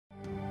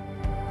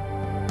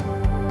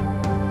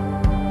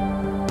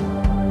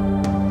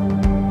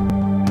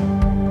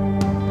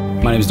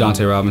My name is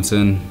Donte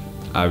Robinson.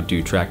 I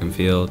do track and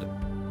field.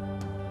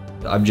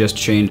 I've just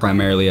trained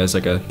primarily as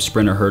like a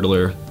sprinter,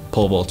 hurdler,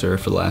 pole vaulter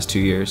for the last 2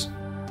 years.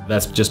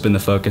 That's just been the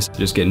focus,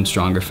 just getting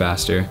stronger,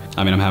 faster.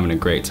 I mean, I'm having a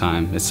great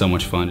time. It's so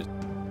much fun.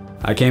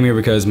 I came here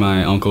because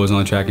my uncle was on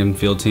the track and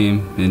field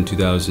team in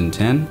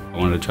 2010. I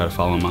wanted to try to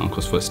follow in my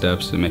uncle's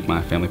footsteps and make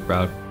my family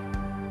proud.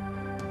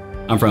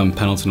 I'm from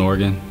Pendleton,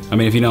 Oregon. I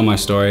mean, if you know my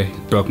story,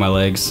 broke my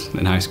legs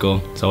in high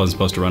school, so I wasn't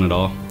supposed to run at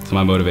all. So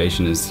my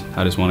motivation is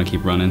I just want to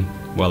keep running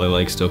while their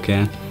legs still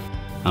can.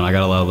 And I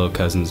got a lot of little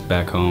cousins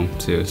back home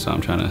too, so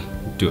I'm trying to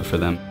do it for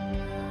them.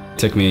 It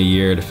took me a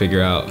year to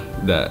figure out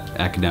that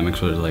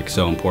academics was like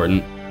so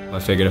important. I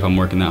figured if I'm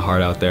working that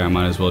hard out there, I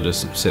might as well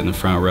just sit in the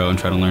front row and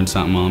try to learn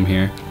something while I'm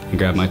here and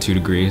grab my 2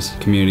 degrees,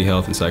 community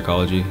health and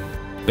psychology.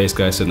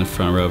 Basically, I sit in the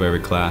front row of every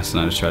class and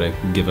I just try to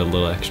give it a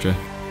little extra.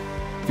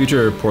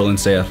 Future of Portland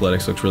State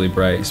athletics looks really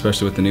bright,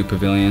 especially with the new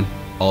pavilion.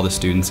 All the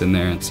students in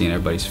there and seeing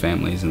everybody's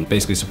families and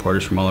basically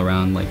supporters from all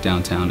around, like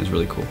downtown, is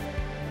really cool.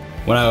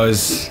 When I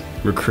was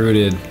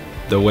recruited,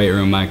 the weight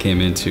room I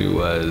came into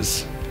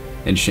was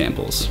in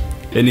shambles.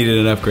 It needed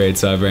an upgrade,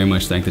 so I very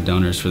much thank the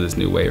donors for this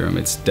new weight room.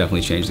 It's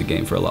definitely changed the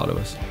game for a lot of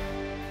us.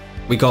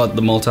 We call it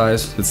the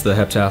multis. It's the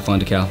heptathlon,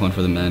 decathlon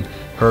for the men.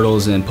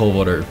 Hurdles and pole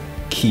vault are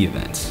key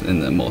events in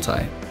the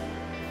multi.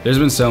 There's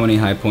been so many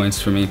high points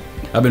for me.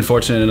 I've been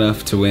fortunate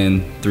enough to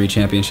win 3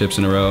 championships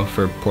in a row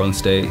for Portland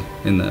State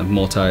in the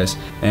multis,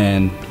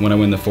 and when I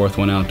win the 4th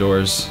one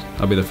outdoors,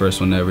 I'll be the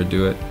first one to ever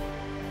do it.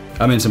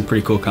 I'm in some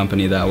pretty cool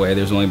company that way.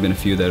 There's only been a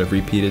few that have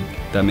repeated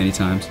that many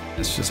times.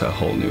 It's just a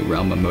whole new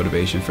realm of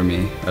motivation for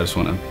me. I just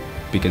want to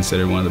be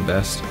considered one of the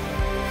best.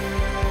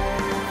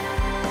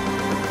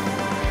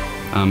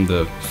 I'm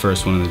the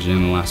first one in the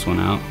gym, the last one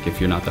out. If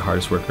you're not the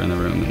hardest worker in the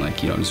room, then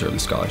like you don't deserve the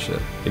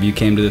scholarship. If you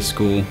came to this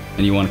school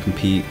and you want to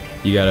compete,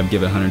 you gotta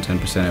give it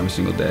 110% every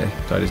single day.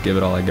 So I just give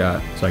it all I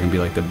got so I can be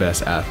like the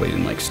best athlete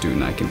and like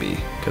student I can be,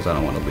 because I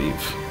don't want to leave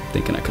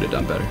thinking I could have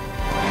done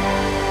better.